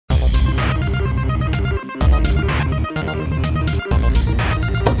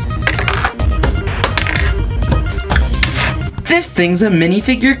This thing's a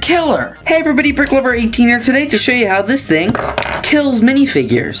minifigure killer. Hey everybody, BrickLover18 here today to show you how this thing kills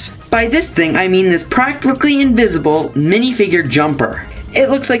minifigures. By this thing, I mean this practically invisible minifigure jumper. It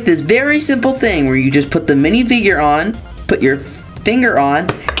looks like this very simple thing where you just put the minifigure on, put your finger on,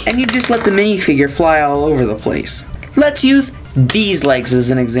 and you just let the minifigure fly all over the place. Let's use these legs as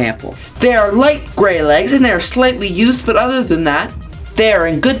an example. They are light gray legs and they are slightly used, but other than that, they are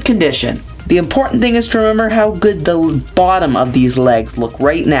in good condition. The important thing is to remember how good the bottom of these legs look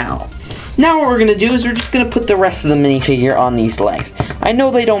right now. Now what we're going to do is we're just going to put the rest of the minifigure on these legs. I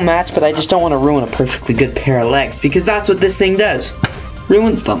know they don't match, but I just don't want to ruin a perfectly good pair of legs, because that's what this thing does.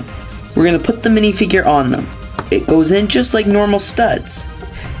 Ruins them. We're going to put the minifigure on them. It goes in just like normal studs.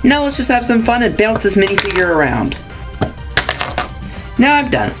 Now let's just have some fun and bounce this minifigure around. Now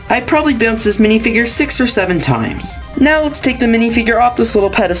I'm done. I probably bounced this minifigure 6 or 7 times. Now let's take the minifigure off this little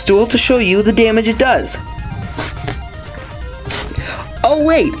pedestal to show you the damage it does. Oh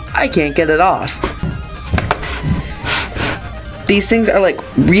wait, I can't get it off. These things are like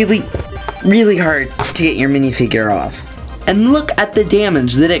really hard to get your minifigure off. And look at the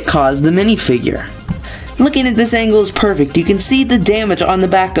damage that it caused the minifigure. Looking at this angle is perfect. You can see the damage on the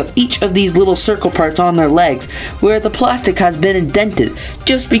back of each of these little circle parts on their legs, where the plastic has been indented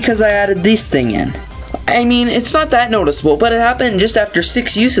just because I added this thing in. I mean, it's not that noticeable, but it happened just after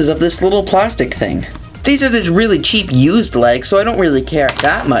 6 uses of this little plastic thing. These are just really cheap used legs, so I don't really care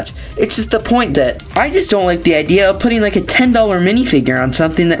that much. It's just the point that I just don't like the idea of putting like a $10 minifigure on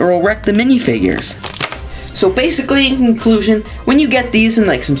something that will wreck the minifigures. So basically, in conclusion, when you get these in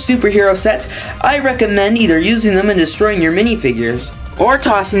like some superhero sets, I recommend either using them and destroying your minifigures, or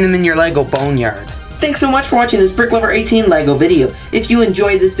tossing them in your Lego boneyard. Thanks so much for watching this BrickLover18 Lego video. If you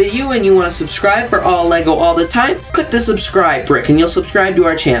enjoyed this video and you want to subscribe for all Lego all the time, click the subscribe brick and you'll subscribe to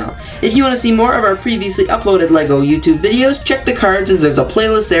our channel. If you want to see more of our previously uploaded Lego YouTube videos, check the cards as there's a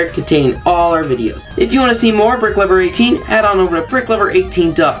playlist there containing all our videos. If you want to see more BrickLover18, head on over to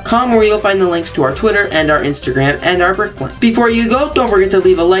BrickLover18.com where you'll find the links to our Twitter and our Instagram and our BrickLink. Before you go, don't forget to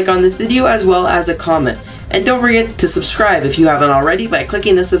leave a like on this video as well as a comment. And don't forget to subscribe if you haven't already by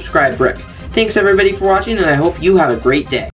clicking the subscribe brick. Thanks everybody for watching, and I hope you have a great day.